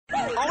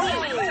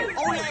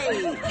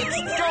Olé!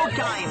 It's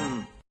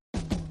showtime!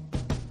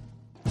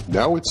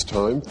 Now it's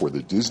time for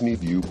the Disney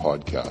View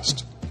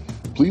podcast.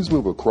 Please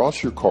move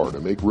across your car to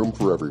make room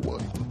for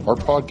everyone. Our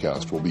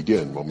podcast will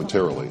begin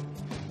momentarily.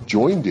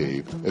 Join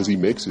Dave as he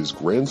makes his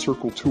Grand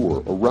Circle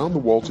tour around the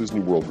Walt Disney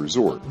World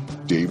Resort.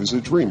 Dave is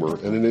a dreamer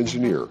and an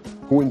engineer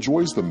who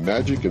enjoys the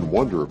magic and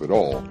wonder of it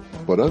all,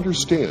 but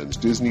understands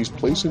Disney's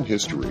place in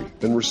history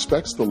and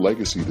respects the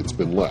legacy that's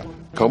been left.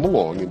 Come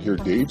along and hear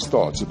Dave's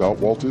thoughts about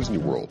Walt Disney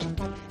World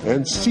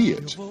and see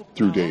it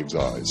through Dave's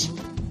eyes.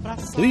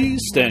 Please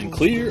stand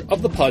clear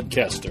of the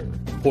podcaster.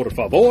 Por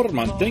favor,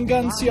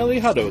 manténganse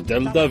alejado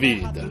del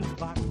David.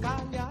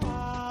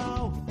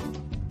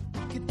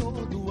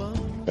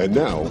 And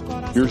now,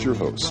 here's your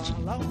host.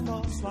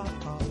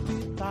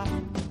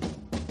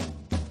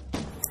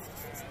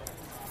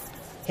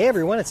 Hey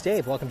everyone, it's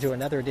Dave. Welcome to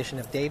another edition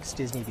of Dave's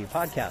Disney View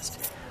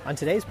podcast. On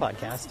today's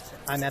podcast,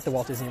 I'm at the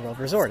Walt Disney World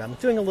Resort. I'm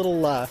doing a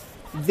little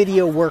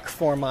video work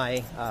for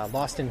my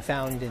Lost and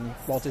Found in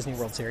Walt Disney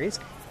World series,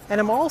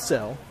 and I'm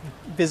also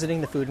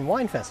visiting the Food and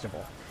Wine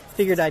Festival.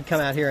 Figured I'd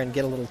come out here and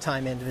get a little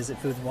time in to visit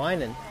Food and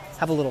Wine and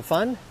have a little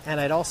fun, and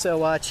I'd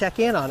also check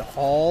in on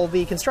all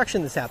the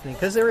construction that's happening,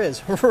 because there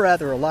is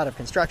rather a lot of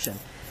construction.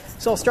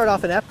 So I'll start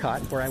off in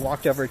Epcot, where I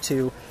walked over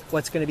to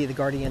what's going to be the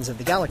Guardians of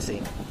the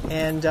Galaxy.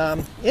 And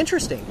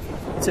interesting.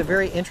 It's a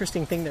very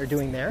interesting thing they're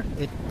doing there.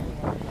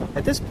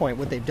 At this point,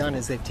 what they've done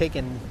is they've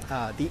taken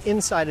the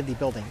inside of the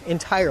building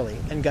entirely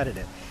and gutted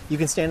it. You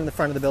can stand in the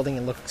front of the building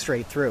and look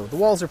straight through. The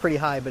walls are pretty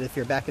high, but if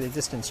you're back at a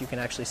distance, you can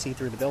actually see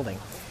through the building.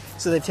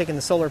 So they've taken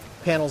the solar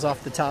panels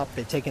off the top,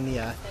 they've taken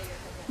the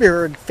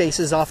mirrored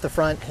faces off the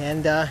front,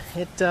 and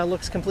it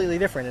looks completely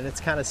different, and it's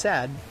kind of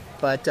sad,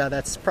 but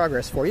that's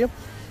progress for you.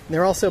 And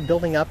they're also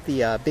building up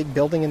the big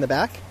building in the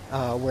back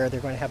where they're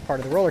going to have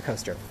part of the roller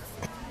coaster.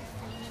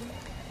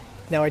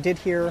 Now, I did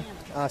hear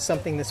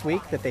something this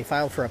week that they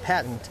filed for a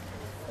patent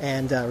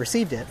and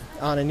received it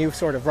on a new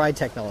sort of ride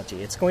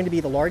technology. It's going to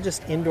be the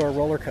largest indoor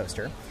roller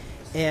coaster,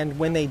 and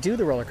when they do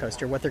the roller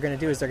coaster, what they're going to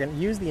do is they're going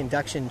to use the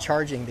induction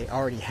charging they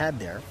already had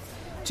there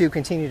to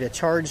continue to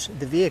charge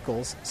the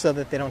vehicles so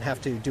that they don't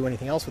have to do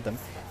anything else with them.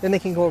 Then they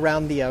can go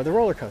around the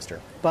roller coaster,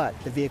 but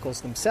the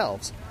vehicles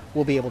themselves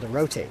will be able to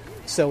rotate.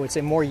 So it's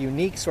a more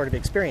unique sort of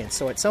experience.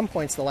 So at some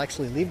points they'll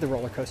actually leave the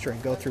roller coaster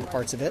and go through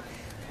parts of it,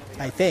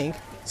 I think,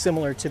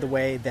 similar to the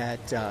way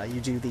that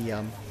you do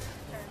the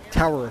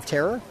Tower of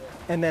Terror.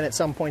 And then at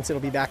some points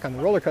it'll be back on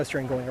the roller coaster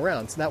and going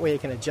around. So that way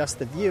it can adjust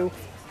the view,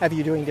 have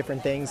you doing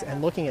different things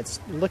and looking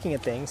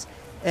at things,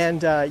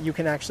 and you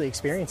can actually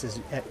experience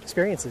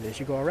it as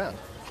you go around.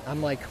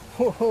 I'm like,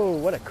 whoa,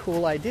 what a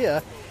cool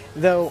idea.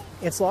 Though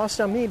it's lost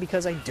on me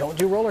because I don't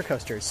do roller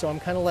coasters. So I'm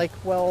kind of like,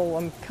 well,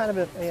 I'm kind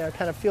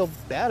of feel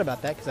bad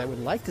about that because I would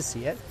like to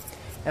see it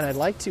and I'd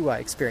like to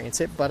experience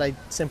it, but I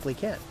simply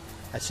can't.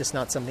 That's just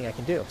not something I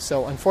can do.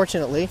 So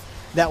unfortunately,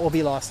 that will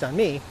be lost on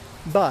me,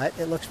 but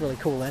it looks really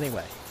cool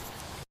anyway.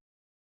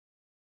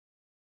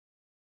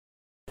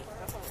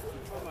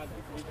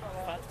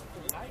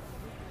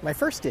 My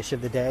first dish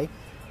of the day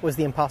was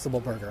the Impossible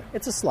Burger.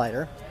 It's a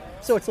slider,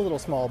 so it's a little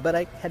small, but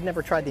I had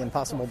never tried the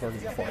Impossible Burger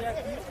before.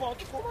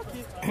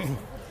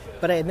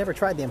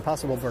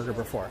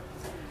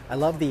 I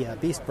love the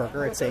Beast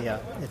Burger. It's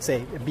a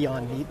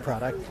Beyond Meat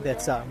product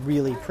that's a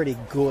really pretty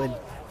good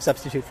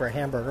substitute for a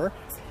hamburger.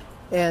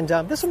 And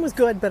this one was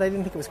good, but I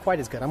didn't think it was quite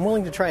as good. I'm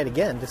willing to try it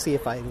again to see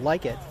if I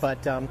like it,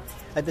 but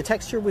the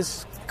texture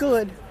was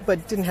good,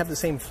 but didn't have the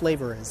same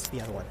flavor as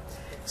the other one.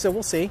 So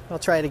we'll see. I'll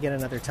try it again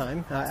another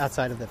time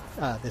outside of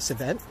this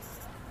event.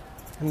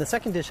 And the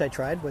second dish I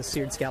tried was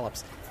seared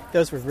scallops.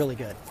 Those were really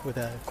good with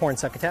a corn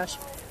succotash.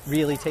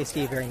 Really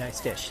tasty, very nice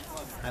dish.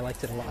 I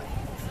liked it a lot.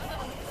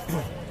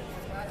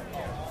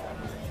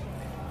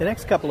 The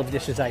next couple of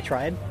dishes I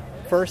tried,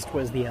 first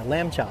was the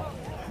lamb chop.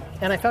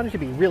 And I found it to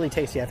be really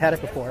tasty. I've had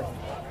it before,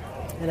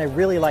 and I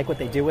really like what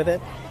they do with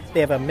it. They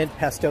have a mint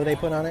pesto they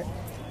put on it,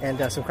 and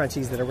some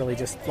crunchies that are really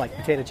just like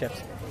potato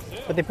chips.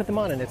 But they put them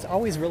on, and it's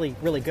always really,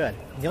 really good.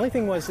 The only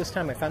thing was this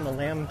time I found the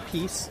lamb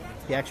piece,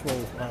 the actual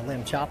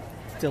lamb chop,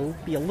 to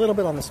be a little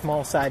bit on the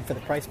small side for the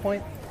price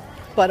point.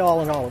 But all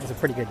in all, it was a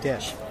pretty good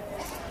dish.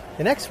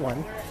 The next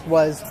one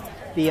was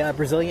the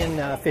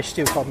Brazilian fish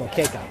stew called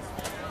moqueca.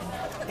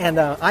 And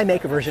I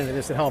make a version of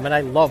this at home, and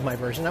I love my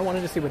version. I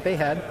wanted to see what they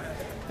had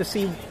to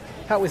see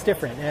how it was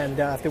different, and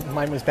if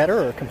mine was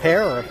better, or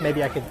compare, or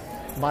maybe I could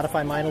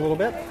modify mine a little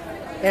bit.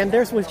 And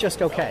theirs was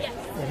just okay.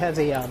 It has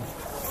a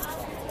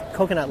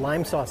coconut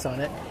lime sauce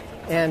on it,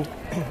 and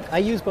I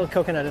use both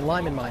coconut and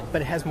lime in mine,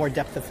 but it has more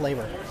depth of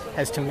flavor. It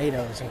has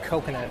tomatoes and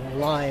coconut and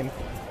lime,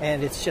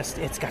 and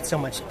it's got so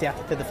much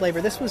depth to the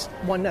flavor. This was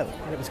one note,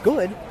 and it was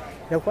good,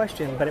 no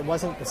question, but it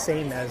wasn't the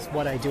same as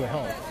what I do at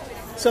home.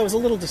 So I was a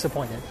little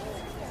disappointed.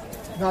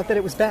 Not that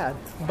it was bad,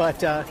 but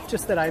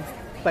just that I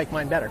like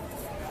mine better.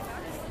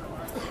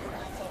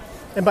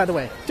 And by the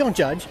way, don't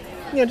judge.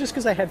 Just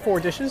because I had 4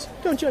 dishes,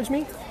 don't judge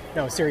me.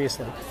 No,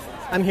 seriously.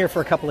 I'm here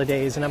for a couple of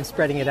days, and I'm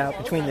spreading it out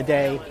between the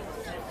day.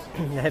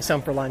 I had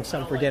some for lunch,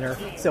 some for dinner,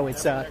 so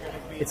it's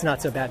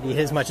not so bad to eat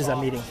as much as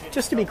I'm eating.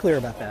 Just to be clear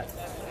about that.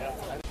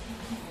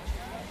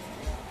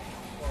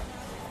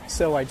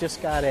 So I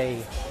just got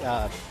a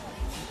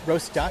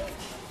roast duck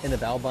in the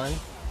bao bun.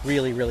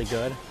 Really, really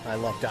good. I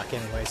love duck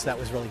anyway, so that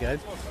was really good.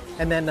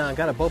 And then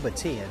got a boba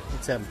tea.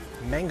 It's a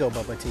mango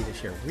boba tea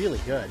this year. Really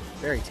good.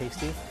 Very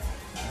tasty.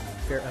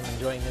 I'm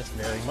enjoying this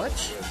very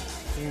much.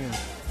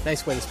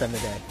 Nice way to spend the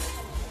day.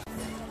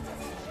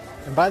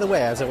 And by the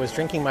way, as I was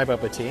drinking my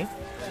boba tea,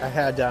 I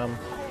had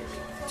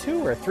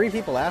 2 or 3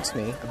 people ask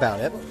me about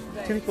it.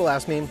 2 people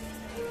asked me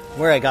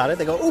where I got it.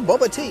 They go, "Oh,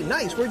 boba tea,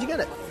 nice, where'd you get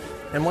it?"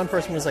 And one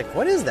person was like,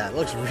 "What is that? It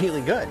looks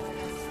really good."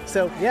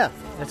 So yeah,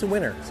 it's a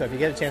winner. So if you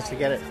get a chance to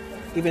get it,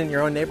 even in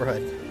your own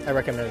neighborhood, I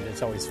recommend it.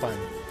 It's always fun.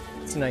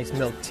 It's a nice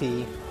milk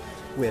tea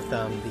with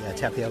the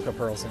tapioca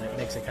pearls in it.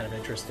 Makes it kind of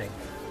interesting.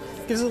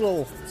 Gives it a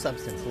little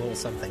substance, a little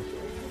something.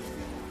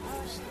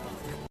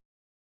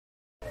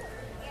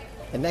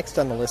 And next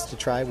on the list to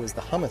try was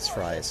the hummus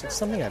fries. It's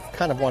something I've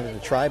kind of wanted to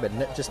try, but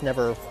just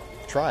never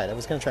tried. I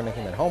was going to try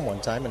making them at home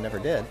one time and never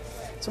did.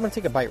 So I'm going to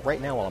take a bite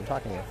right now while I'm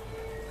talking to you.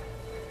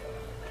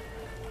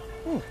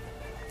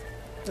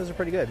 Those are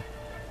pretty good.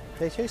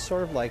 They taste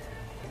sort of like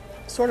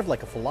a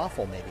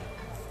falafel, maybe.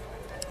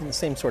 And the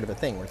same sort of a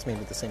thing, where it's made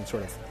with the same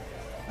sort of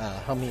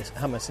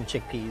hummus and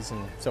chickpeas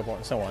and so forth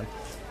and so on.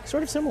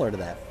 Sort of similar to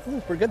that.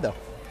 Pretty good, though.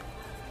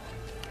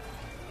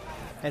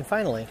 And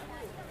finally,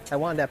 I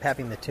wound up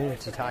having the tuna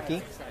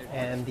tataki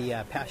and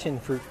the passion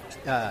fruit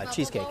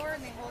cheesecake.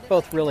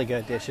 Both really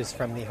good dishes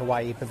from the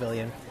Hawaii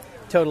Pavilion.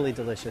 Totally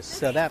delicious.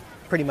 So that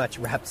pretty much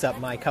wraps up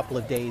my couple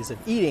of days of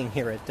eating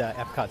here at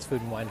Epcot's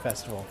Food and Wine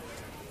Festival.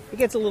 It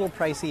gets a little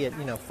pricey at,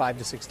 $5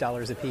 to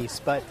 $6 a piece,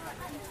 but,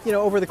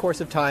 over the course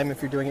of time, if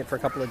you're doing it for a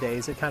couple of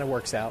days, it kind of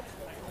works out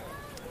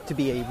to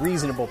be a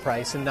reasonable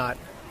price and not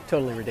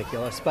totally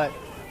ridiculous, but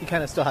you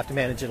kind of still have to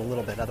manage it a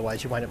little bit,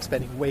 otherwise you wind up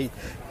spending way,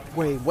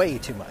 way, way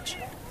too much.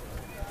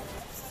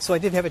 So I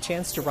did have a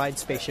chance to ride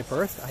Spaceship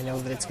Earth. I know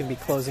that it's going to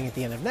be closing at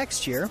the end of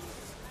next year,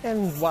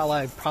 and while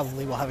I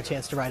probably will have a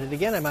chance to ride it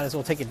again, I might as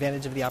well take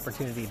advantage of the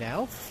opportunity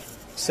now.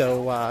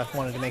 So I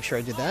wanted to make sure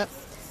I did that.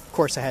 Of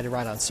course, I had to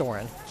ride on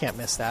Soarin'. Can't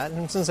miss that.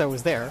 And since I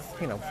was there,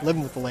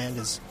 living with the land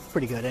is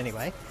pretty good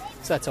anyway.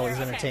 So that's always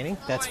entertaining.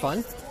 That's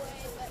fun.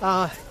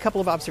 A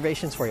couple of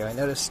observations for you. I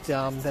noticed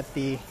that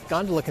the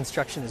gondola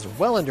construction is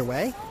well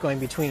underway, going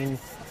between,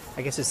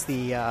 I guess it's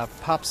the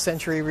Pop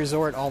Century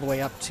Resort all the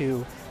way up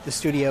to the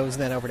studios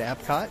and then over to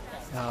Epcot.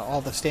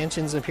 All the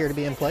stanchions appear to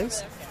be in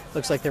place.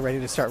 Looks like they're ready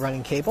to start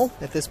running cable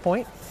at this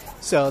point.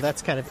 So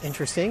that's kind of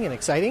interesting and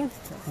exciting.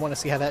 I want to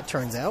see how that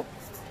turns out.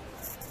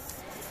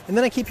 And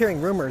then I keep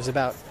hearing rumors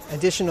about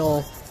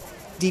additional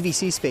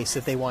DVC space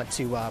that they want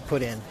to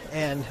put in.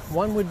 And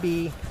one would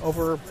be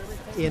over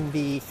in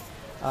the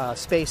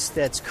space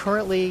that's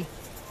currently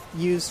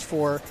used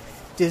for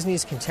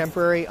Disney's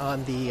Contemporary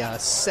on the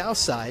south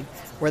side,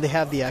 where they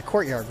have the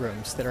courtyard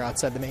rooms that are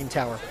outside the main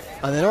tower.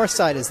 On the north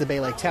side is the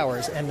Bay Lake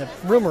Towers, and the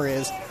rumor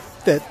is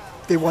that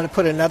they want to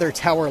put another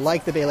tower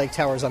like the Bay Lake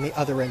Towers on the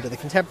other end of the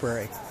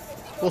Contemporary.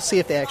 We'll see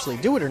if they actually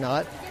do it or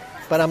not,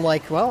 but I'm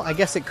like, well, I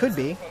guess it could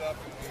be.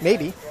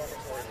 Maybe.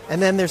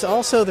 And then there's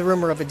also the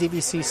rumor of a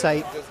DVC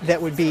site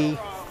that would be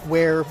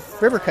where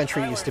River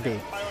Country used to be.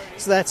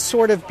 So that's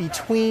sort of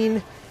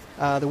between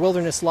the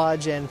Wilderness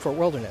Lodge and Fort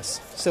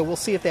Wilderness. So we'll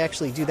see if they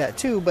actually do that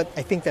too, but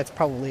I think that's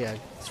probably a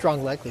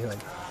strong likelihood.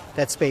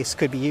 That space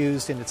could be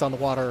used and it's on the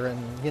water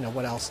and,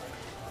 what else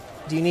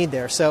do you need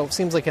there? So it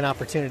seems like an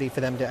opportunity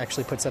for them to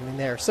actually put something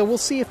there. So we'll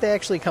see if they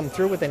actually come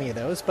through with any of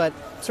those, but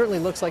certainly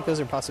looks like those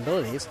are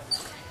possibilities.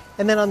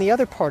 And then on the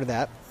other part of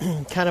that,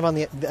 kind of on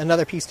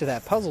another piece to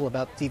that puzzle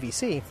about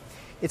DVC,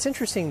 it's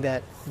interesting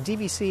that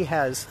DVC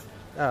has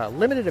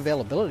limited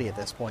availability at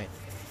this point.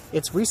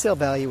 Its resale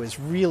value is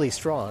really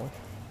strong,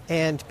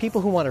 and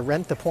people who want to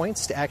rent the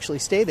points to actually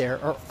stay there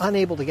are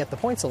unable to get the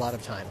points a lot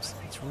of times.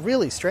 It's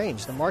really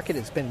strange. The market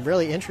has been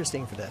really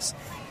interesting for this.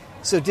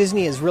 So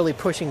Disney is really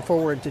pushing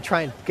forward to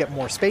try and get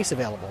more space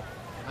available.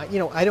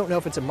 I don't know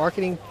if it's a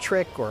marketing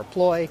trick or a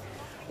ploy,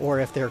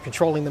 or if they're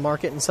controlling the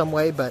market in some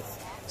way, but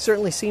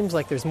certainly seems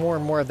like there's more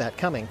and more of that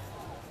coming.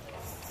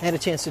 I had a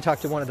chance to talk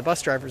to one of the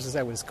bus drivers as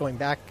I was going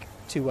back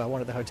to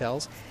one of the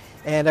hotels,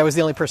 and I was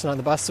the only person on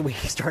the bus, so we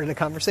started a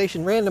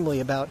conversation randomly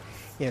about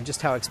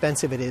just how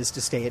expensive it is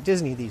to stay at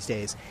Disney these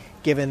days,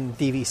 given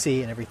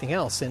DVC and everything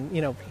else. And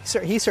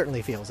he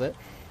certainly feels it,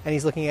 and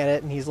he's looking at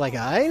it and he's like,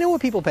 I know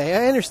what people pay,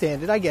 I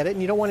understand it, I get it,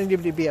 and you don't want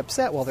anybody to be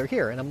upset while they're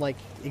here. And I'm like,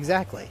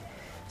 exactly.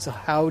 So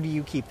how do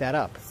you keep that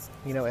up?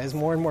 As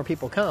more and more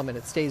people come and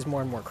it stays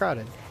more and more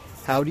crowded,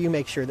 how do you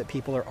make sure that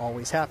people are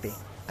always happy?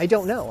 I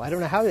don't know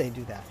how they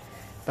do that,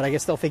 but I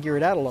guess they'll figure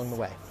it out along the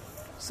way.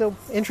 So,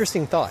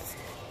 interesting thought.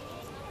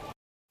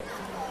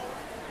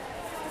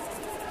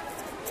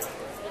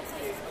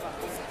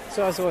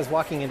 So as I was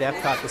walking into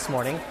Epcot this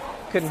morning,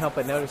 couldn't help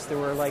but notice there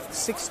were like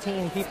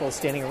 16 people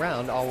standing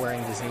around, all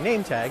wearing Disney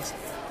name tags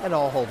and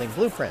all holding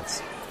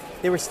blueprints.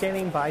 They were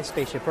standing by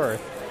Spaceship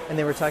Earth, and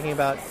they were talking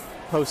about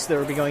posts that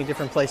would be going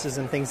different places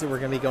and things that were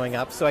going to be going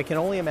up. So I can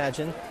only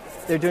imagine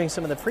they're doing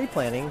some of the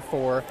pre-planning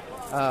for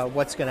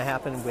what's going to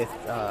happen with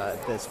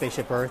the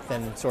Spaceship Earth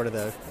and sort of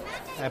the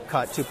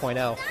Epcot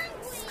 2.0.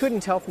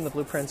 couldn't tell from the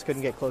blueprints,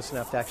 couldn't get close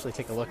enough to actually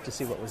take a look to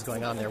see what was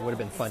going on there. It would have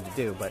been fun to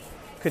do, but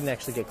couldn't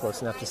actually get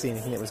close enough to see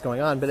anything that was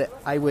going on. But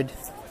I would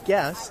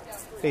guess,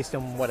 based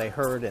on what I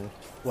heard and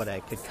what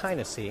I could kind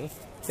of see,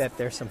 that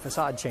there's some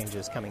facade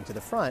changes coming to the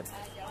front.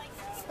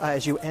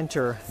 As you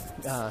enter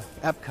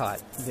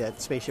Epcot,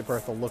 that Spaceship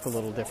Earth will look a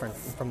little different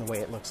from the way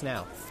it looks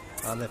now.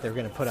 That they're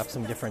going to put up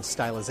some different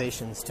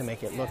stylizations to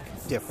make it look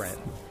different.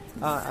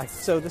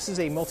 So this is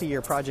a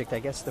multi-year project. I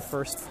guess the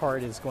first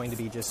part is going to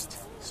be just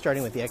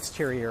starting with the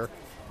exterior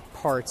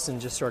parts and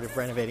just sort of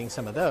renovating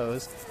some of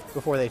those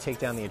before they take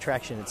down the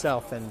attraction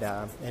itself and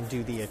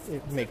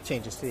make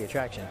changes to the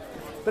attraction.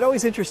 But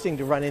always interesting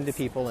to run into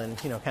people and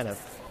kind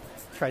of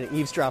try to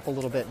eavesdrop a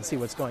little bit and see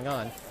what's going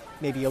on.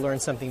 Maybe you learn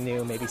something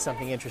new. Maybe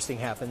something interesting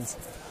happens.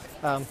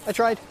 I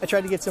tried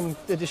to get some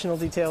additional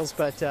details,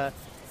 but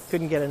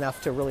couldn't get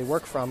enough to really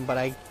work from.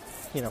 But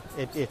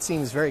it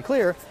seems very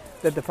clear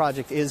that the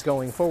project is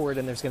going forward,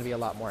 and there's going to be a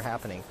lot more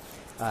happening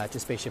to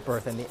Spaceship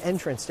Earth and the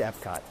entrance to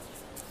Epcot.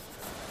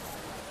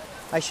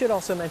 I should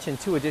also mention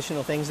 2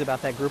 additional things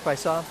about that group I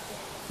saw.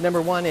 Number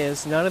one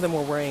is none of them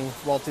were wearing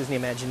Walt Disney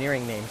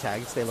Imagineering name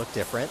tags. They look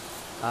different.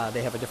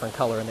 They have a different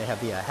color, and they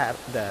have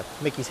the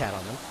Mickey's hat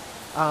on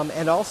them.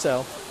 And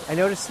also, I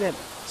noticed that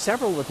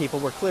several of the people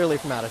were clearly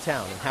from out of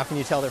town. And how can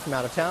you tell they're from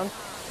out of town?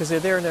 Because they're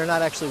there and they're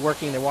not actually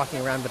working. They're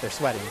walking around, but they're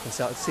sweating. You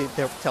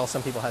can tell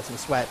some people had some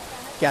sweat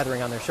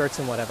gathering on their shirts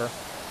and whatever.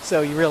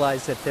 So you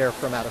realize that they're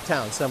from out of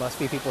town. So it must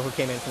be people who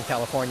came in from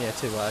California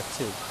to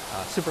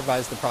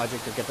supervise the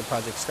project or get the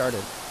project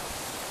started.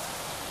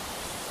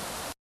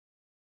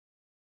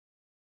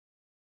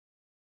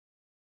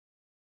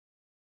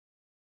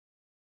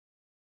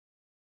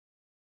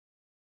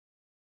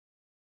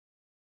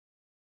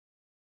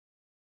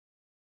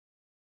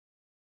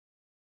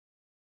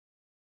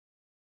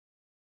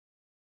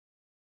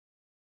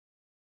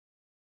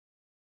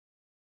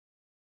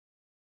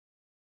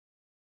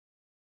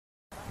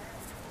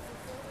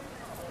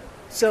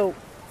 So,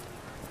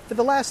 for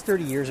the last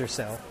 30 years or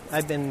so,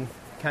 I've been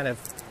kind of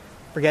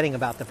forgetting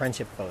about the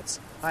friendship boats.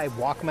 I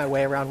walk my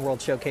way around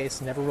World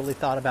Showcase, never really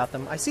thought about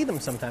them. I see them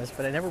sometimes,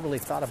 but I never really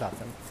thought about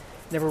them,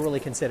 never really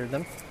considered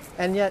them.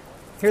 And yet,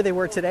 here they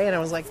were today, and I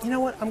was like, you know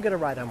what, I'm going to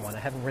ride on one. I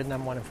haven't ridden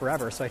on one in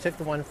forever, so I took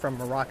the one from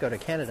Morocco to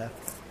Canada.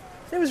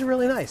 It was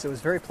really nice. It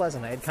was very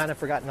pleasant. I had kind of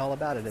forgotten all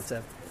about it. It's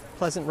a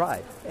pleasant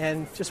ride.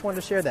 And just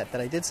wanted to share that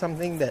I did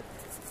something that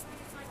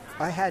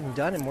I hadn't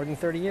done in more than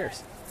 30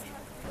 years.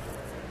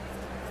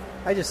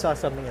 I just saw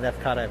something at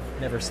Epcot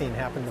I've never seen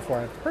happen before.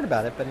 I've heard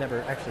about it, but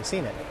never actually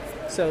seen it.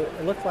 So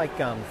it looked like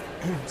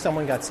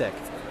someone got sick.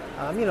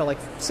 Like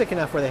sick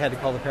enough where they had to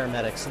call the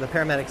paramedics. So the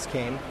paramedics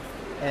came,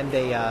 and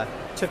they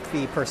took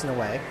the person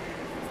away.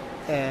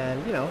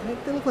 And,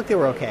 they looked like they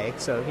were okay.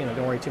 So,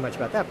 don't worry too much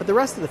about that. But the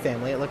rest of the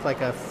family, it looked like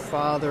a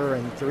father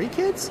and 3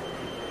 kids,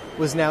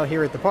 was now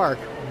here at the park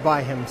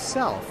by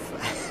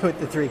himself with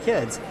the 3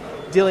 kids,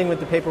 dealing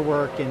with the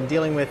paperwork and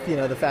dealing with,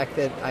 the fact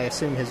that I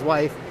assume his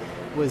wife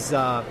was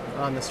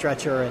on the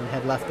stretcher and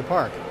had left the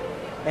park.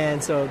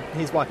 And so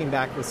he's walking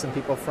back with some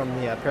people from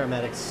the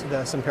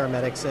paramedics, some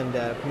paramedics and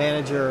a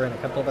manager and a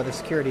couple of other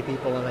security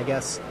people. And I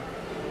guess,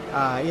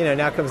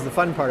 now comes the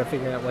fun part of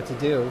figuring out what to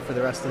do for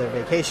the rest of their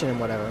vacation and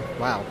whatever.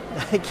 Wow,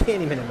 I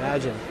can't even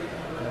imagine.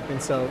 I've been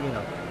so,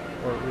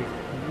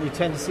 you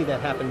tend to see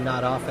that happen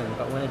not often,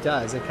 but when it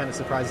does, it kind of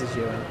surprises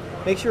you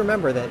and makes you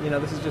remember that,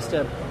 this is just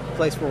a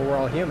place where we're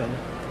all human,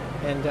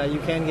 and you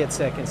can get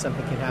sick and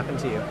something can happen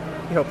to you.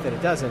 We hope that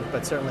it doesn't,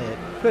 but certainly it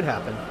could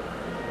happen.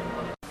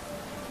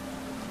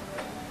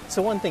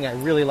 So one thing I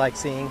really like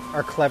seeing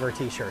are clever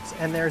t-shirts,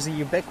 and there's a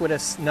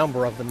ubiquitous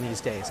number of them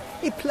these days.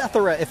 A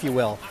plethora, if you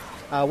will.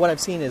 What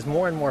I've seen is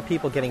more and more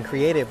people getting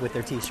creative with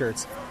their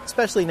t-shirts,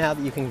 especially now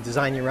that you can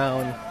design your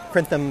own,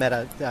 print them at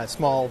a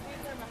small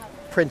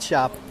print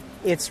shop.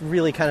 It's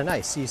really kind of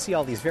nice. So you see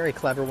all these very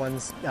clever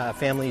ones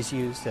families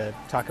use to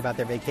talk about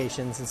their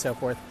vacations and so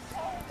forth.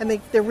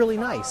 And they're really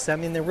nice. I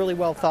mean, they're really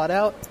well thought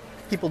out.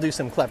 People do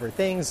some clever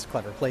things,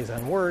 clever plays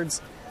on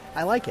words.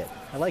 I like it.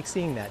 I like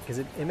seeing that because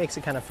it makes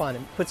it kind of fun.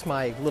 It puts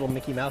my little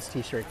Mickey Mouse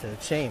t-shirt to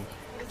shame.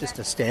 Just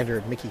a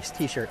standard Mickey's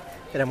t-shirt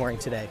that I'm wearing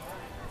today.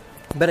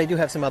 But I do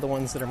have some other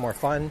ones that are more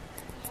fun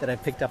that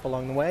I've picked up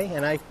along the way,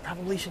 and I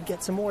probably should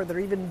get some more that are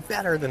even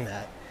better than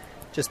that,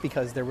 just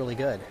because they're really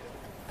good.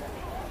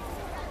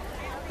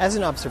 As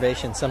an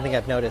observation, something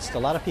I've noticed, a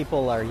lot of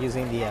people are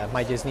using the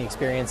My Disney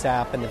Experience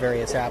app and the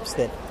various apps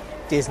that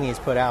Disney has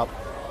put out,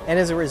 and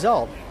as a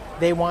result,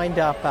 they wind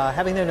up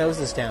having their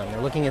noses down.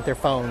 They're looking at their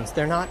phones.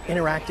 They're not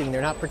interacting.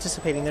 They're not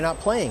participating. They're not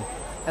playing.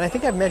 And I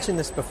think I've mentioned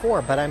this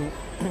before, but I'm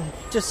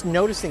just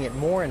noticing it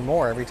more and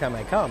more every time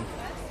I come,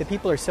 that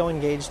people are so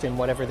engaged in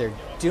whatever they're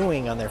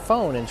doing on their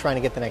phone and trying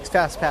to get the next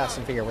fast pass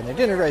and figure out when their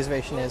dinner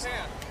reservation is,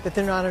 that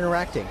they're not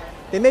interacting.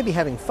 They may be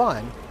having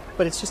fun,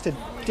 but it's just a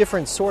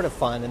different sort of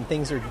fun, and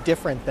things are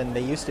different than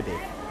they used to be.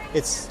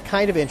 It's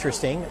kind of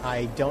interesting.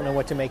 I don't know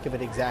what to make of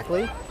it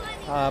exactly,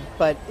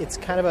 but it's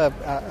kind of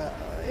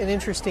an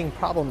interesting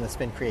problem that's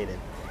been created.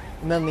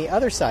 And then the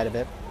other side of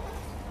it,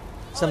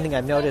 something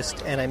I've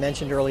noticed, and I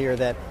mentioned earlier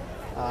that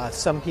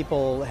Some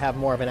people have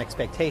more of an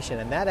expectation,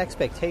 and that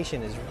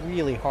expectation is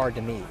really hard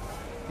to meet.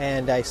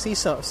 And I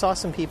saw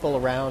some people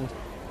around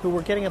who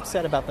were getting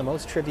upset about the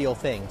most trivial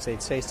things.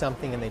 They'd say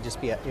something and they'd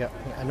just be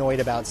annoyed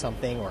about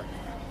something, or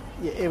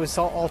it was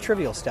all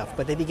trivial stuff,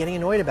 but they'd be getting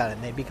annoyed about it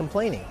and they'd be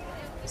complaining.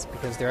 It's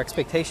because their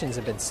expectations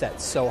have been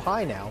set so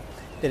high now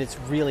that it's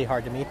really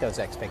hard to meet those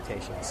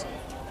expectations.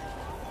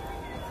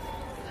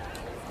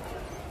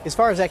 As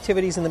far as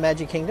activities in the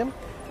Magic Kingdom,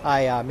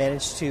 I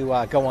managed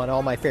to go on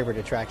all my favorite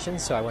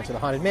attractions. So I went to the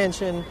Haunted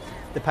Mansion,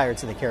 the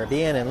Pirates of the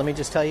Caribbean, and let me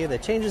just tell you, the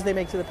changes they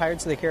make to the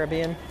Pirates of the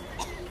Caribbean,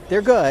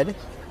 they're good,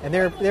 and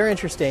they're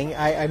interesting.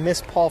 I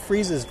miss Paul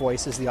Frees's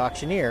voice as the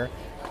auctioneer,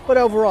 but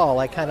overall,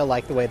 I kind of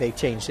like the way they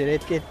changed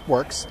it. It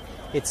works.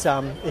 It's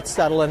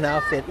subtle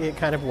enough. It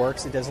kind of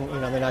works. It doesn't,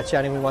 they're not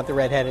shouting, "We want the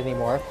redhead"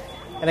 anymore,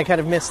 and I kind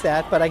of miss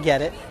that, but I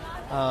get it.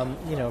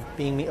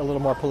 Being a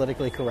little more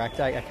politically correct,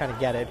 I kind of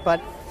get it,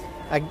 but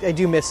I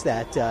do miss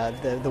that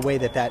the way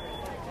that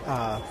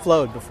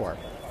flowed before.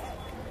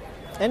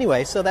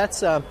 Anyway, so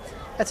that's a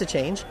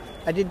change.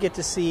 I did get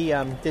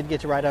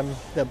to ride on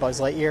the Buzz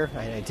Lightyear.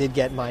 I did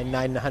get my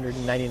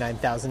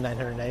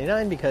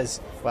 999,999 because,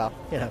 well,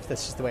 that's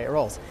just the way it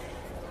rolls.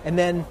 And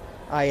then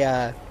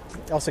I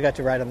also got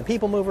to ride on the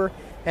People Mover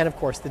and, of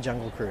course, the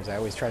Jungle Cruise. I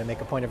always try to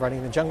make a point of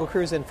riding the Jungle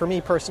Cruise, and for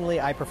me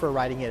personally, I prefer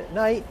riding it at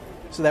night.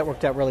 So that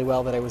worked out really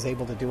well that I was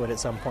able to do it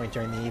at some point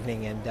during the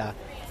evening and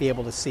be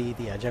able to see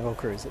the Jungle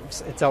Cruise.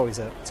 It's always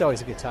a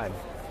good time.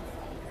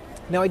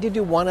 Now, I did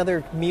do one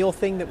other meal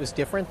thing that was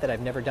different that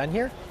I've never done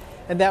here,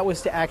 and that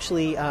was to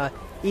actually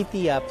eat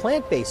the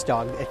plant-based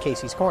dog at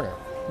Casey's Corner.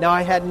 Now,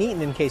 I hadn't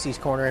eaten in Casey's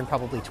Corner in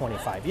probably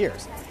 25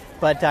 years,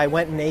 but I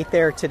went and ate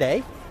there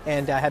today,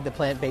 and I had the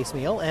plant-based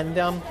meal, and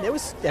it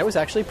was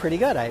actually pretty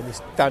good. I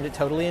found it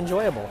totally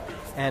enjoyable,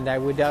 and I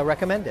would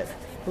recommend it.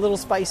 A little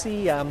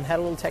spicy, had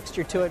a little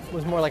texture to it. It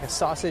was more like a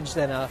sausage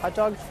than a hot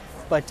dog,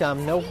 but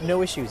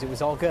no issues. It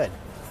was all good.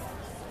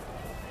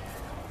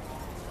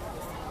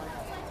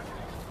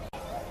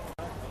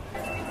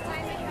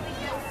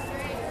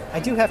 I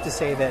do have to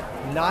say that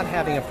not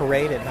having a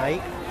parade at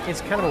night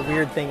is kind of a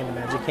weird thing in the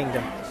Magic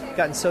Kingdom. I've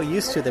gotten so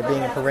used to there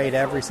being a parade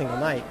every single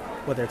night,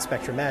 whether it's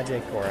Spectrum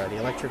Magic or the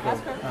Electric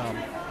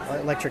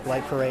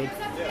Light Parade.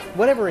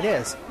 Whatever it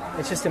is,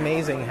 it's just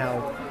amazing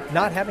how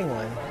not having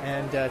one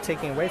and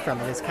taking away from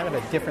it is kind of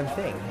a different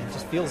thing. It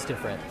just feels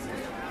different.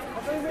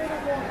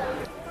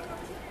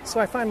 So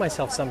I find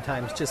myself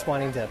sometimes just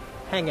wanting to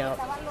hang out,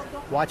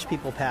 watch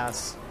people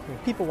pass,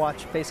 people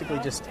watch, basically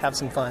just have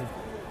some fun.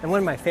 And one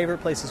of my favorite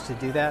places to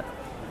do that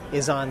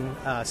is on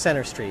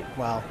Center Street.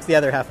 Well, it's the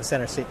other half of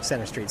Center Street.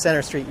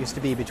 Center Street used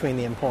to be between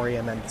the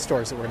Emporium and the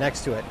stores that were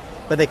next to it,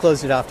 but they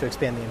closed it off to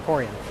expand the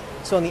Emporium.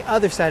 So on the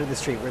other side of the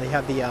street, where they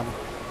have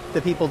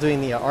the people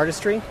doing the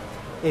artistry,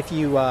 if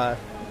you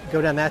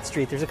go down that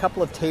street, there's a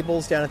couple of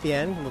tables down at the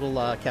end, little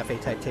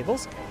cafe-type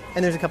tables,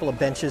 and there's a couple of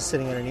benches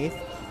sitting underneath,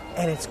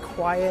 and it's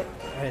quiet,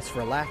 and it's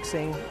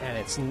relaxing, and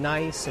it's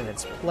nice, and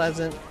it's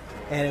pleasant,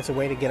 and it's a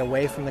way to get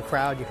away from the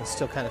crowd. You can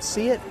still kind of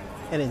see it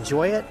and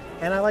enjoy it,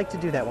 and I like to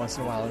do that once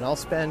in a while, and I'll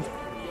spend,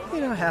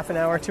 half an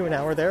hour to an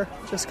hour there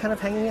just kind of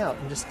hanging out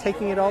and just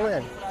taking it all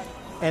in,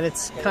 and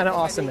it's kind of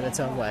awesome in its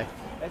own way.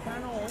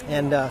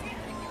 And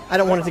I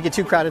don't want it to get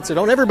too crowded, so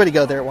don't everybody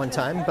go there at one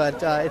time,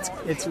 but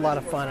it's a lot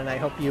of fun, and I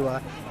hope you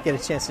get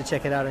a chance to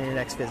check it out on your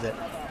next visit.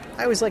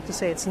 I always like to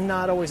say it's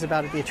not always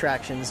about the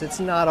attractions, it's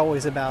not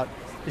always about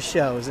the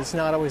shows, it's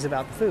not always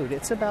about the food,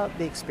 it's about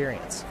the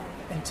experience.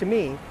 And to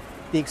me,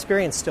 the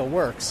experience still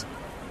works.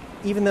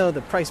 Even though the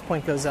price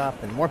point goes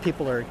up and more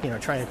people are,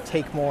 trying to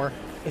take more,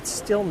 it's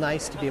still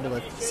nice to be able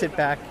to sit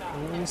back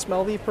and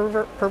smell the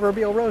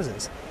proverbial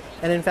roses.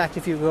 And in fact,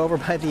 if you go over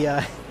by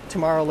the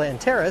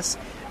Tomorrowland Terrace,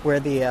 where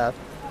they have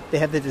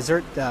the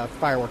dessert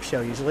fireworks show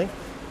usually,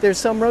 there's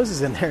some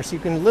roses in there, so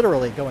you can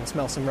literally go and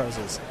smell some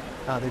roses.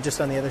 They're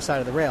just on the other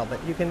side of the rail,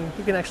 but you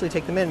can actually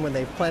take them in when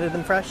they've planted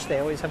them fresh. They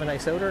always have a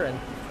nice odor, and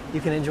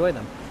you can enjoy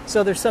them.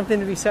 So there's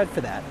something to be said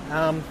for that.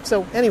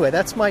 So anyway,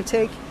 that's my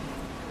take.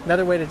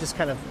 Another way to just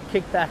kind of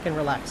kick back and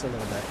relax a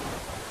little bit.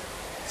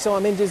 So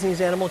I'm in Disney's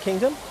Animal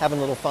Kingdom, having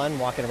a little fun,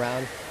 walking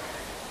around,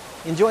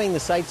 enjoying the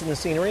sights and the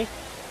scenery,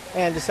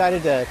 and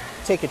decided to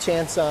take a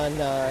chance on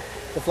the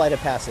Flight of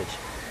Passage.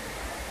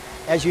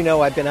 As you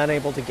know, I've been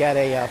unable to get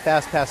a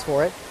fast pass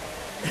for it.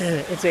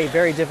 It's a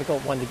very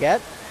difficult one to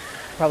get,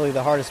 probably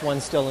the hardest one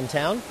still in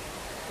town,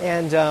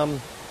 and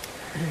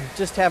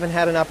just haven't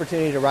had an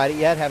opportunity to ride it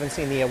yet. Haven't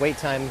seen the wait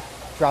time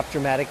drop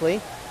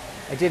dramatically.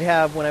 I did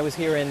have, when I was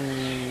here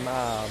in,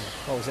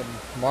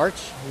 March?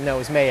 No, it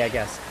was May, I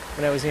guess.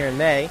 When I was here in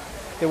May,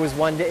 there was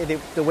one day,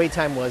 the wait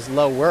time was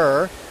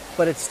lower,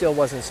 but it still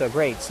wasn't so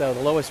great. So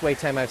the lowest wait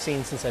time I've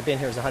seen since I've been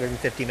here is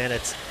 150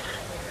 minutes.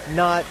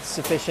 Not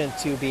sufficient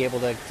to be able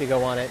to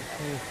go on it.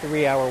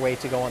 3-hour wait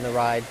to go on the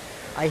ride.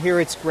 I hear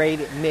it's great.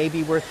 It may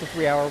be worth the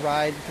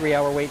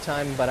 3-hour wait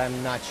time, but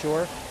I'm not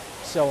sure.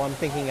 So I'm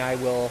thinking I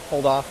will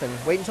hold off and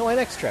wait until my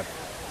next trip.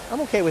 I'm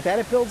okay with that.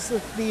 It builds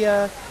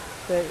the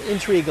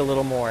intrigue a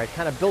little more. It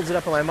kind of builds it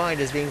up in my mind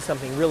as being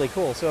something really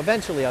cool. So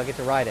eventually I'll get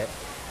to ride it,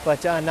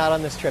 but not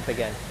on this trip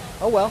again.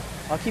 oh well,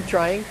 I'll keep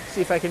trying,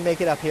 see if I can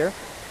make it up here.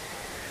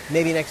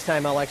 Maybe next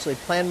time I'll actually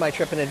plan my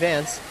trip in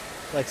advance,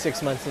 like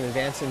 6 months in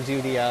advance, and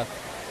do the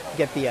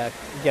get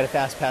a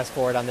fast pass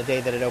for it on the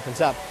day that it opens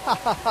up.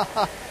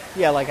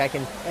 Yeah, like I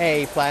can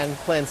A,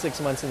 plan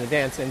 6 months in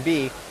advance, and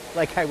B,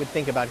 like I would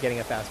think about getting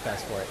a fast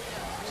pass for it.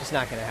 It's just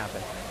not going to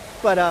happen.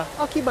 But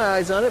I'll keep my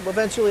eyes on it.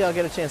 Eventually I'll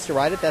get a chance to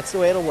ride it. That's the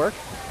way it'll work.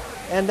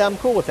 And I'm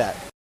cool with that.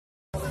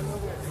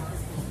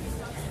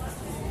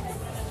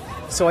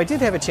 So I did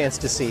have a chance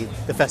to see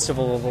the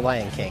Festival of the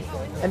Lion King.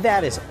 And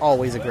that is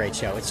always a great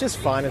show. It's just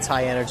fun. It's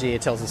high energy.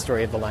 It tells the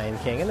story of the Lion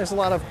King. And there's a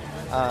lot of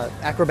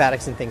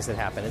acrobatics and things that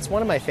happen. It's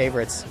one of my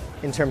favorites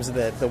in terms of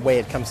the way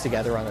it comes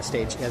together on a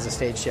stage as a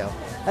stage show.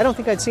 I don't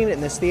think I'd seen it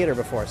in this theater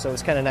before, so it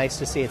was kind of nice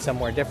to see it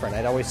somewhere different.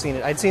 I'd seen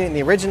it in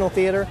the original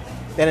theater,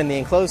 then in the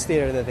enclosed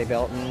theater that they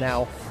built, and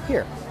now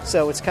here.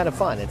 So it's kind of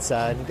fun. It's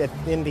at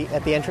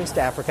the entrance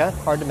to Africa,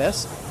 hard to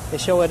miss. They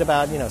show it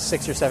about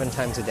 6 or 7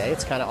 times a day.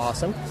 It's kind of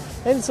awesome,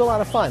 and it's a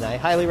lot of fun. I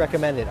highly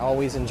recommend it.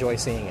 Always enjoy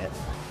seeing it.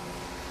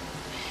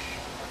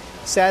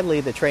 Sadly,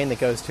 the train that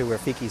goes to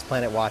Rafiki's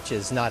Planet Watch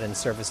is not in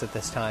service at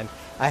this time.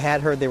 I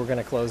had heard they were going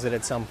to close it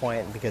at some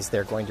point because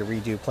they're going to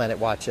redo Planet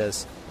Watch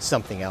as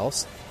something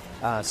else.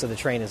 So the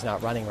train is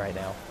not running right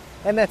now.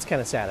 And that's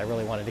kind of sad. I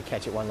really wanted to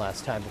catch it one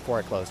last time before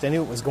it closed. I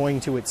knew it was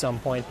going to at some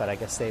point, but I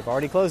guess they've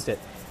already closed it.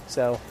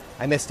 So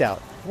I missed out.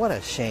 What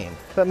a shame.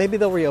 But maybe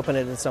they'll reopen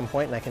it at some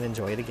point and I can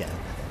enjoy it again.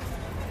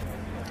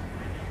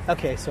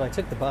 Okay, so I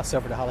took the bus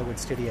over to Hollywood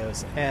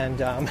Studios,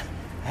 and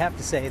I have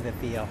to say that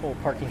the whole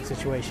parking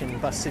situation,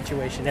 bus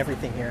situation,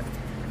 everything here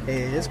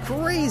is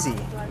crazy.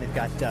 They've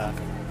got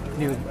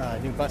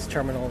new bus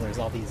terminal. There's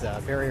all these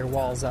barrier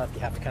walls up.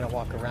 You have to kind of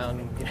walk around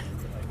and get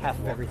half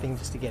of everything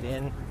just to get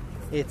in.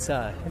 It's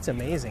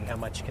amazing how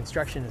much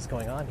construction is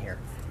going on here.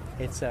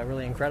 It's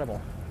really incredible.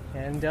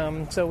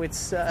 And so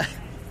it's a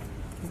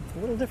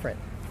little different.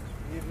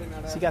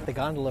 So you got the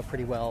gondola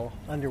pretty well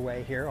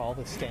underway here. All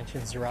the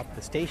stanchions are up.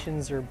 The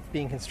stations are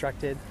being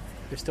constructed.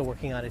 They're still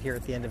working on it here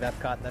at the end of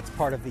Epcot. That's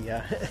part of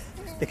the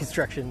the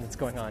construction that's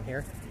going on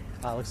here.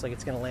 Looks like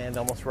it's going to land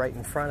almost right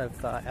in front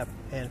of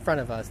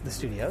the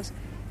studios,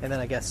 and then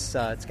I guess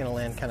it's going to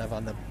land kind of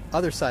on the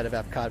other side of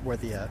Epcot where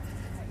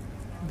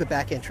the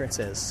back entrance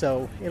is.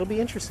 So it'll be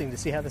interesting to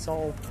see how this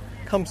all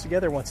comes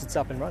together once it's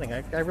up and running.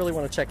 I really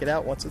want to check it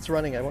out once it's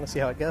running. I want to see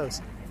how it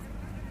goes.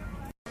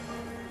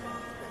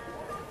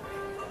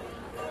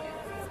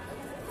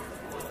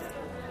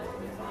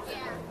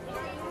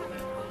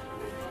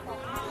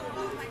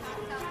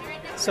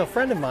 So a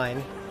friend of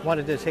mine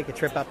wanted to take a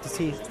trip up to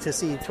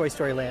see Toy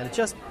Story Land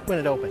just when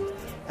it opened.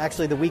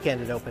 Actually, the weekend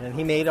it opened, and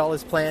he made all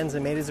his plans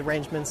and made his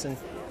arrangements and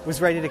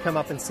was ready to come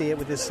up and see it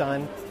with his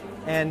son.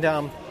 And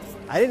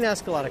I didn't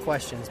ask a lot of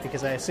questions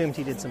because I assumed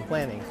he did some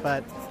planning.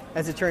 But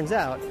as it turns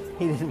out,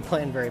 he didn't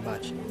plan very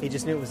much. He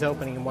just knew it was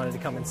opening and wanted to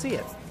come and see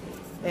it.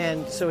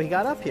 And so he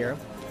got up here,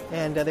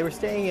 and they were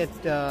staying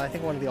at, I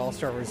think, one of the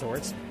All-Star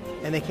resorts.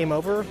 And they came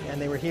over, and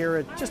they were here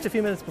at just a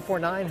few minutes before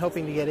 9,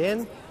 hoping to get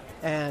in.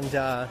 And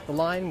the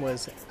line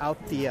was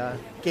out the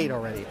gate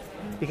already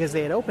because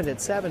they had opened at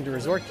 7 to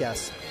resort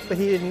guests, but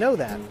he didn't know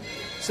that.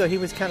 So he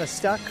was kind of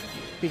stuck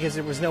because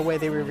there was no way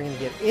they were going to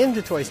get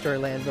into Toy Story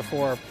Land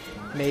before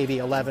maybe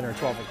 11 or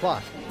 12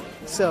 o'clock.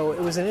 So it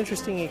was an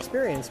interesting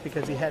experience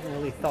because he hadn't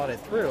really thought it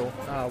through,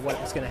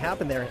 what was going to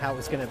happen there and how it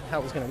was going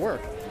to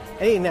work.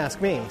 And he didn't ask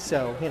me,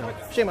 so,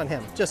 shame on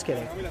him. Just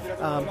kidding.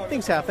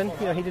 Things happen.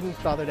 He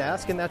didn't bother to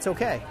ask, and that's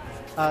okay.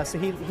 So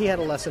he had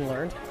a lesson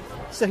learned.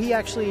 So he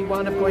actually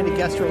wound up going to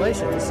guest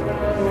relations.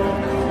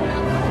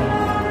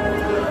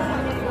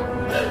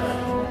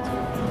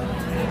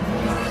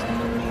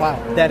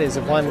 Wow, that is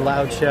one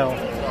loud show.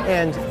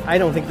 And I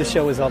don't think the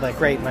show is all that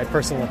great, in my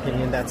personal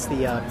opinion. That's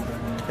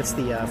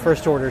the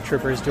First Order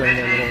troopers doing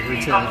their little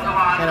routine.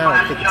 And I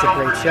don't think it's a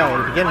great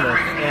show to begin with.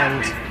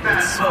 And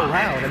it's so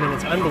loud. I mean,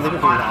 it's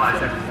unbelievably loud.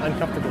 It's like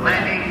uncomfortably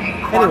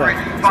loud. Anyway,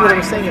 so what I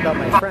was saying about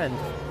my friend,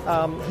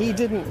 he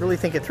didn't really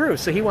think it through.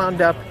 So he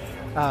wound up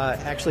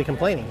actually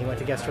complaining. He went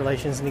to guest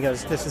relations and he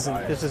goes, this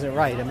isn't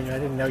right. I mean, I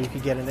didn't know you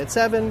could get in at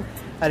 7.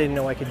 I didn't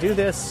know I could do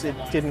this. It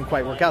didn't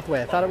quite work out the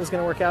way I thought it was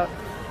going to work out.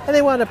 And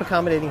they wound up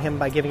accommodating him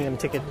by giving him a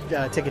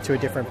ticket to a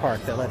different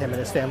park. They let him and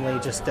his family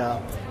just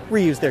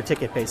reuse their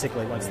ticket,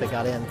 basically, once they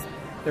got in.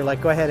 They're like,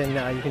 go ahead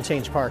and you can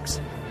change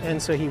parks.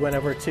 And so he went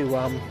over to,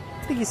 I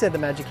think he said the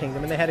Magic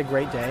Kingdom, and they had a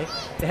great day.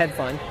 They had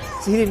fun.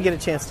 So he didn't get a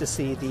chance to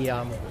see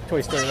the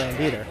Toy Story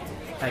Land either.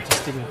 It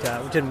just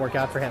didn't work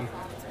out for him.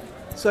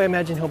 So I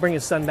imagine he'll bring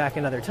his son back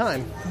another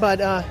time. But,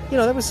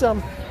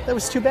 that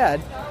was too bad.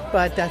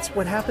 But that's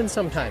what happens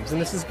sometimes.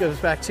 And this goes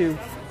back to,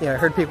 I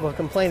heard people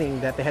complaining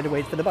that they had to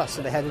wait for the bus,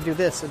 or they had to do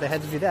this, or they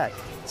had to do that.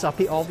 Saw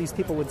all these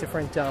people with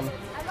different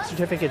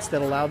certificates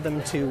that allowed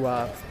them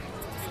to,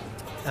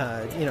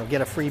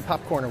 get a free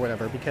popcorn or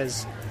whatever,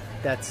 because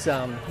that's,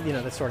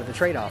 that's sort of the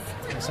trade-off.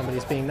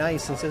 Somebody's being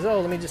nice and says, oh,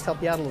 let me just help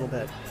you out a little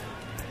bit.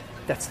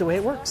 That's the way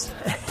it works.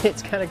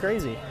 It's kind of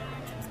crazy.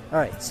 All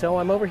right, so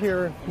I'm over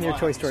here near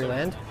Toy Story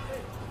Land.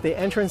 The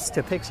entrance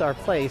to Pixar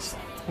Place,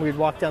 we'd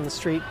walk down the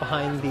street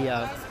behind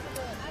the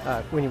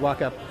when you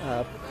walk up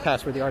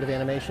past where the Art of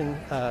Animation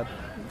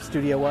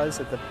studio was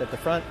at the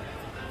front,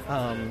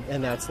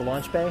 and that's the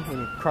launch bay. When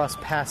you cross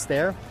past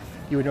there,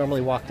 you would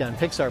normally walk down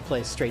Pixar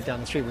Place straight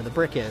down the street where the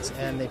brick is,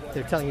 and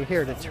they're telling you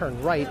here to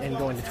turn right and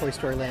go into Toy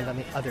Story Land on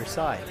the other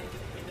side.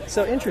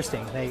 So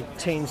interesting. They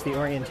changed the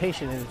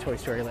orientation into Toy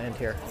Story Land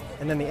here.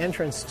 And then the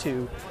entrance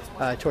to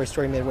Toy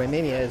Story Midway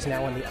Mania is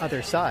now on the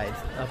other side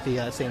of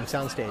the same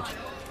soundstage.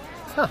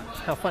 Huh,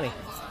 how funny.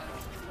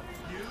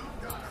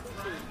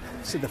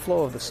 So the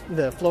flow of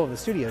the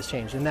studio has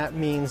changed, and that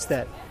means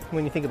that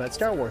when you think about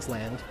Star Wars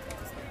Land,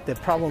 the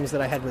problems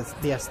that I had with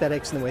the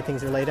aesthetics and the way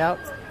things are laid out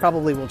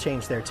probably will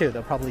change there too.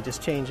 They'll probably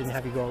just change and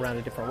have you go around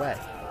a different way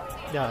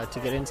to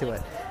get into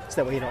it. So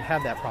that way you don't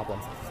have that problem.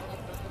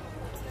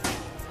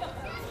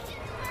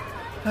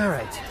 All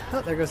right.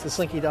 Oh, there goes the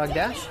Slinky Dog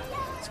Dash.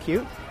 It's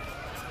cute.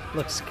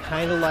 Looks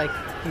kind of like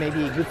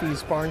maybe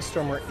Goofy's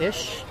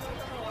Barnstormer-ish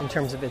in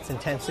terms of its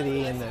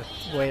intensity and the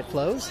way it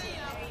flows.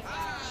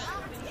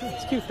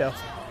 It's cute though.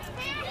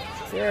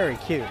 Very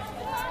cute.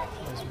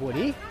 There's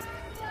Woody.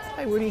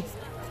 Hi, Woody.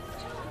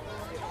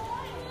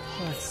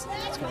 What's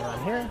going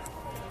on here?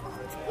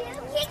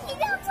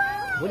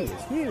 Woody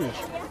is huge.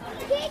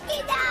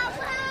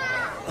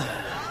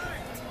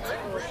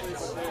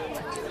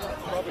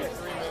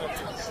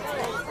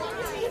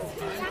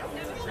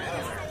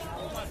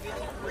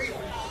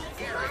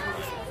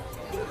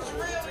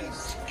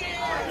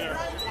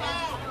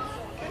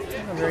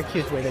 Oh, very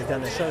cute the way they've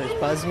done this. So there's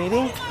Buzz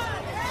meeting,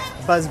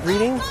 Buzz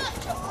breeding.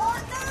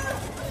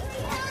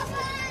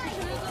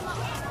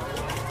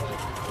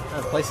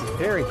 Oh, the place is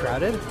very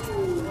crowded. It's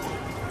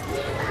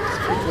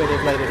cute the way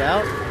they've laid it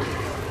out.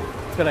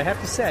 But I have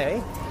to say,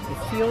 it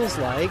feels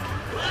like,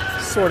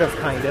 sort of,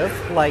 kind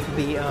of, like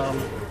the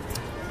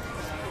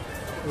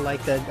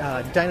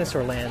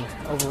Dinosaur Land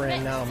over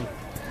in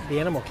the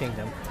Animal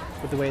Kingdom,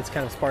 with the way it's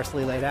kind of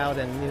sparsely laid out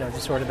and,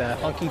 just sort of a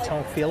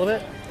honky-tonk feel of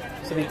it.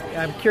 So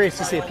I'm curious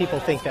to see if people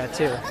think that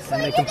too,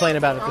 and they complain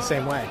about it the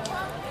same way.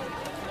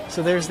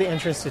 So there's the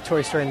entrance to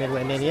Toy Story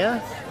Midway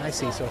Mania. I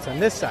see, so it's on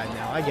this side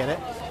now. I get it.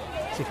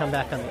 So you come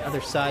back on the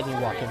other side and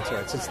you walk into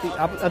it. So it's the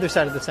other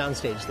side of the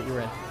soundstage that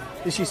you're in.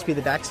 This used to be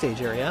the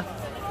backstage area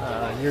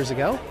years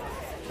ago,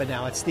 but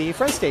now it's the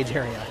front stage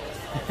area.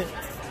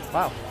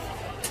 Wow.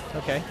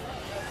 Okay.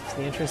 So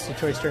the entrance to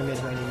Toy Story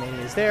Midway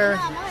Mania is there,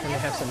 and they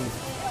have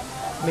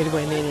some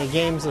Midway Mania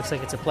games. Looks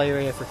like it's a play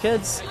area for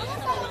kids,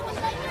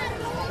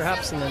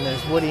 perhaps. And then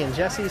there's Woody and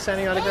Jessie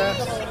signing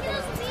autographs.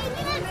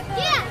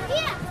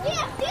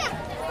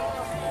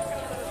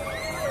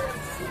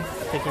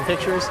 Taking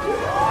pictures.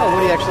 Oh,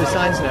 Woody actually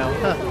signs now.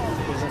 Huh.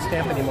 He doesn't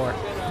stamp anymore.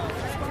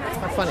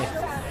 How funny.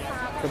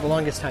 For the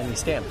longest time he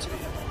stamped.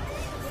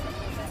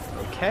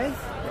 Okay.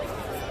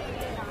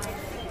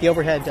 The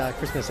overhead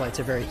Christmas lights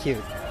are very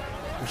cute.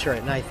 I'm sure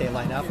at night they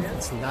light up.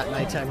 It's not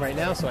nighttime right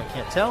now, so I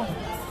can't tell.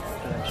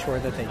 But I'm sure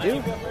that they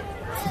do.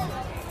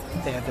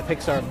 They have the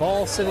Pixar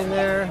ball sitting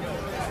there.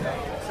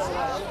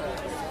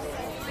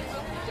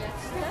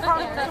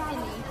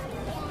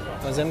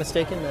 Was I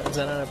mistaken? Is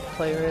that on a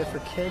play area for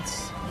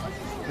kids?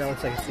 That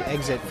looks like it's the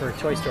exit for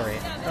Toy Story.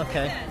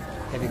 Okay.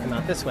 Maybe come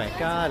out this way.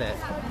 Got it.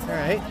 All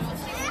right.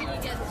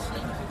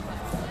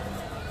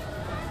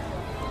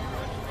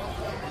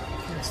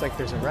 Looks like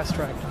there's a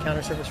restaurant,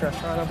 counter service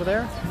restaurant over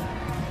there.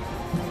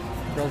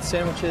 Grilled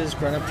sandwiches,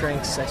 grown-up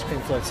drinks, ice cream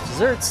floats,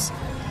 desserts.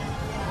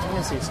 You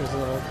can see there's a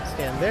little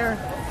stand there.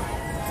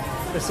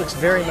 This looks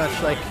very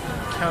much like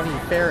county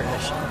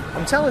fair-ish.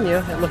 I'm telling you,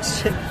 it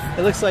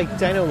looks like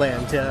Dino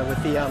Land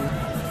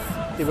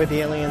with the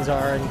aliens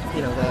are, and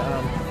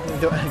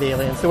the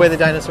aliens, the way the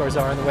dinosaurs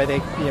are, and the way they,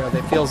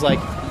 it feels like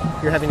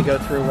you're having to go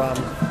through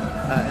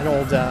an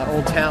old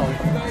town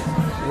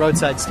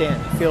roadside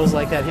stand. It feels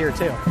like that here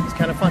too. It's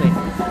kind of funny.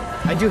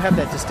 I do have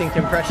that distinct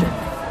impression.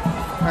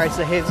 All right,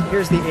 so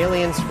here's the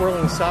alien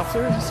swirling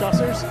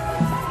saucers.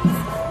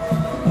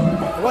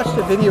 I watched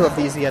a video of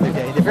these the other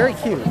day. They're very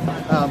cute,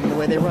 the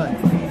way they run.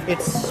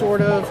 It's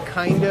sort of,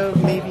 kind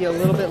of, maybe a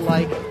little bit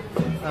like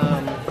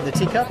the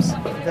teacups,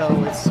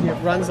 though it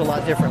runs a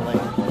lot differently.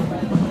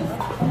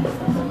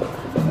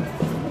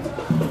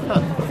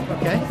 Huh,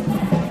 okay.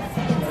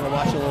 I'm going to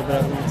watch a little bit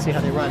of them and see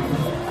how they run.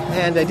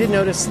 And I did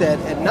notice that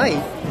at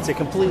night, it's a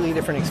completely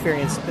different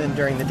experience than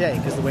during the day,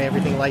 because the way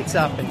everything lights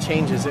up and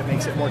changes, it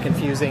makes it more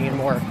confusing and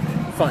more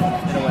fun,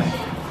 in a way.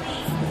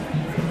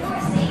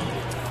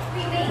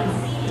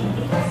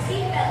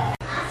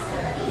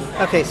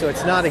 Okay, so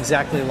it's not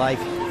exactly like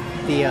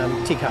the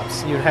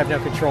teacups. You have no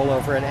control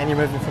over it, and you're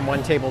moving from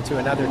one table to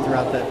another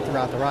throughout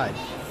the ride.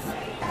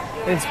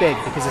 And it's big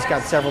because it's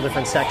got several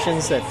different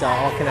sections that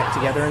all connect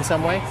together in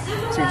some way.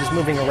 So you're just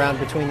moving around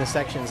between the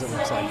sections, it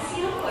looks like.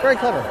 Very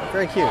clever,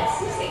 very cute.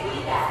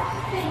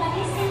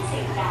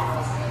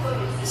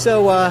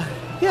 So,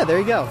 yeah, there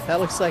you go. That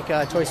looks like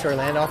Toy Story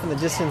Land. Off in the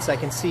distance, I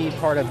can see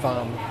part of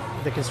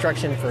the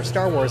construction for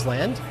Star Wars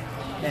Land.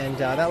 And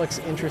that looks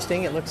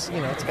interesting. It looks,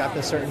 it's got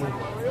this certain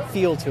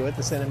feel to it,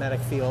 the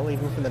cinematic feel,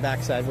 even from the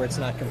backside where it's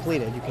not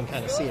completed. You can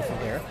kind of see it from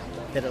here.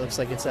 That it looks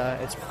like it's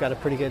got a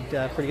pretty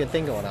good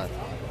thing going on.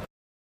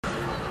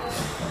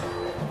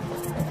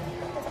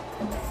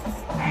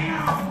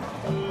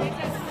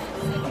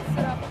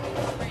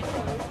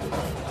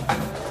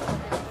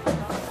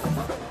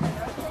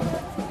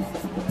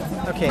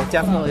 Okay, it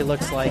definitely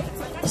looks like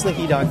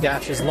Slinky Dog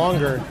Dash is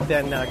longer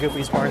than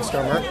Goofy's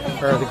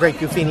Barnstormer, or the Great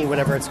Goofini,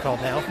 whatever it's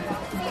called now.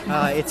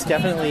 It's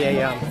definitely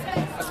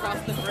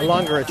a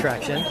longer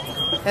attraction.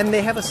 And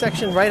they have a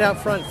section right out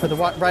front for the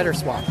rider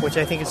swap, which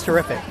I think is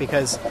terrific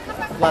because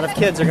a lot of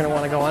kids are going to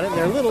want to go on it, and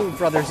their little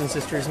brothers and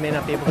sisters may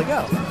not be able to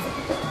go.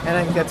 And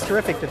I think that's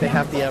terrific that they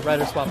have the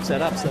rider swap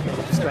set up so that they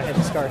can just go ahead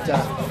and start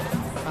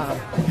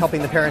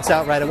helping the parents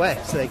out right away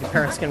so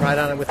parents can ride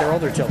on it with their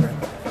older children.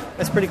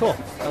 That's pretty cool.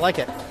 I like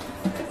it.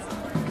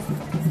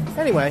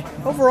 Anyway,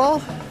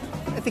 overall,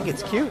 I think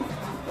it's cute.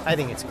 I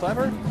think it's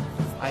clever.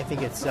 I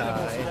think it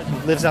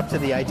lives up to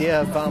the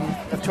idea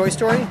of Toy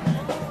Story.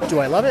 Do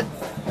I love it?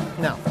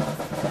 No.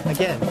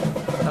 Again,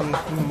 I'm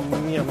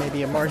maybe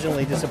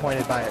marginally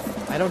disappointed by it.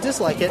 I don't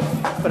dislike it,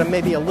 but I'm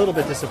maybe a little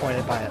bit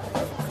disappointed by it.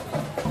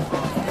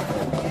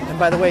 And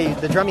by the way,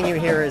 the drumming you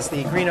hear is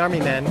the Green Army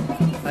Men,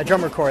 a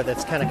drummer corps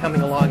that's kind of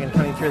coming along and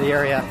coming through the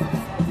area.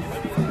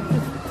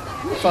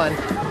 Fun.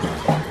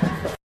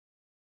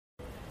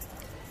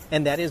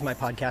 And that is my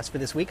podcast for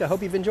this week. I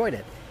hope you've enjoyed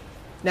it.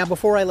 Now,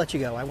 before I let you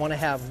go, I want to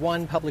have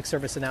one public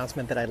service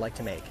announcement that I'd like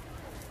to make.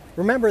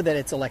 Remember that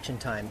it's election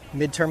time,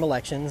 midterm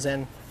elections,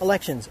 and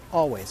elections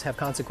always have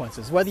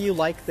consequences. Whether you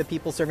like the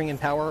people serving in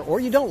power or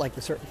you don't like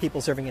the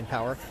people serving in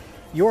power,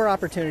 your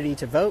opportunity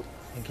to vote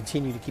and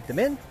continue to keep them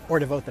in or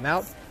to vote them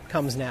out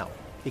comes now,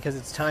 because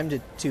it's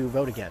time to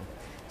vote again.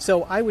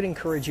 So I would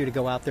encourage you to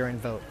go out there and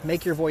vote.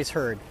 Make your voice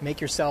heard.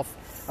 Make yourself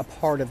a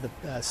part of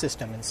the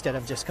system instead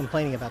of just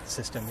complaining about the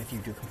system if you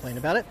do complain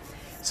about it.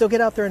 So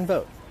get out there and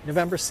vote.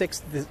 November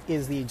 6th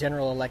is the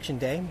general election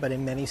day, but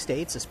in many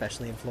states,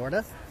 especially in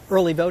Florida,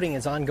 early voting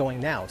is ongoing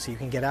now, so you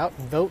can get out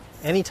and vote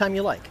anytime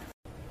you like.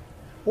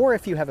 Or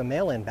if you have a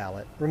mail-in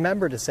ballot,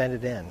 remember to send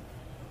it in.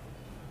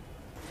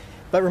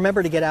 But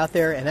remember to get out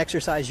there and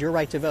exercise your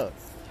right to vote.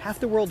 Half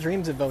the world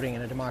dreams of voting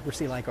in a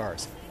democracy like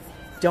ours.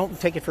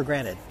 Don't take it for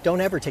granted. Don't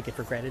ever take it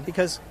for granted,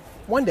 because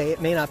one day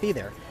it may not be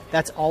there.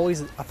 That's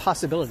always a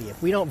possibility.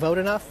 If we don't vote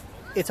enough,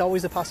 it's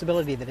always a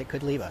possibility that it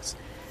could leave us.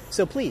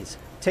 So please,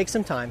 take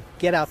some time,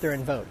 get out there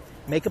and vote.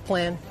 Make a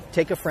plan,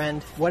 take a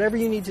friend, whatever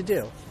you need to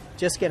do.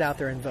 Just get out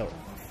there and vote.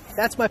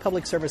 That's my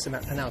public service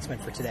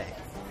announcement for today.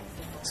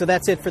 So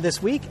that's it for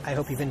this week. I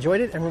hope you've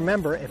enjoyed it. And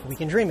remember, if we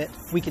can dream it,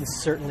 we can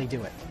certainly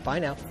do it. Bye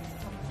now.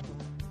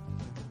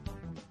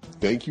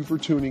 Thank you for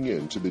tuning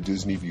in to the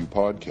Disney View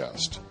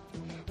podcast.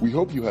 We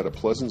hope you had a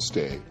pleasant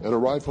stay and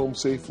arrive home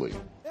safely.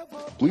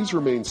 Please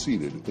remain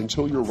seated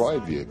until your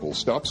ride vehicle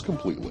stops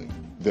completely.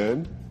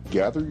 Then,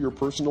 gather your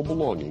personal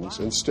belongings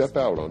and step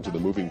out onto the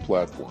moving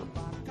platform.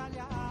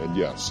 And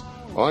yes,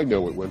 I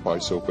know it went by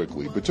so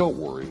quickly, but don't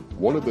worry.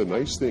 One of the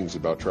nice things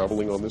about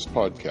traveling on this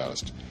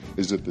podcast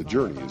is that the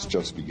journey is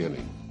just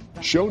beginning.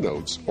 Show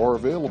notes are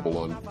available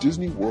on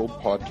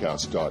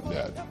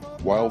DisneyWorldPodcast.net.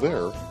 While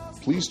there,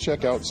 please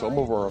check out some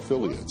of our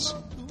affiliates.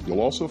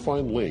 You'll also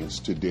find links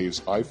to Dave's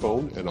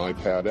iPhone and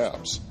iPad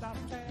apps.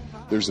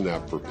 There's an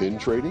app for pin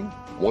trading,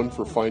 one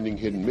for finding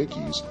hidden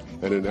Mickeys,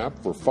 and an app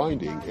for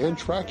finding and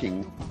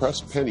tracking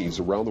pressed pennies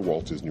around the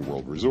Walt Disney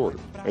World Resort.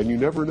 And you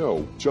never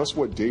know just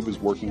what Dave is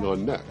working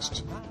on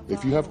next.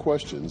 If you have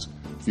questions,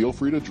 feel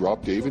free to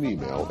drop Dave an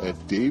email at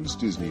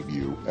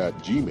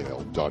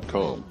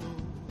davesdisneyview@gmail.com.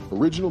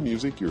 Original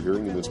music you're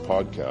hearing in this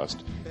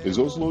podcast is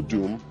Oslo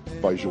Doom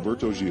by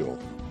Gilberto Gil.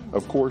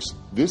 Of course,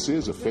 this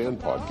is a fan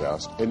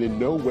podcast and in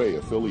no way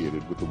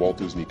affiliated with the Walt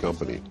Disney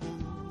Company.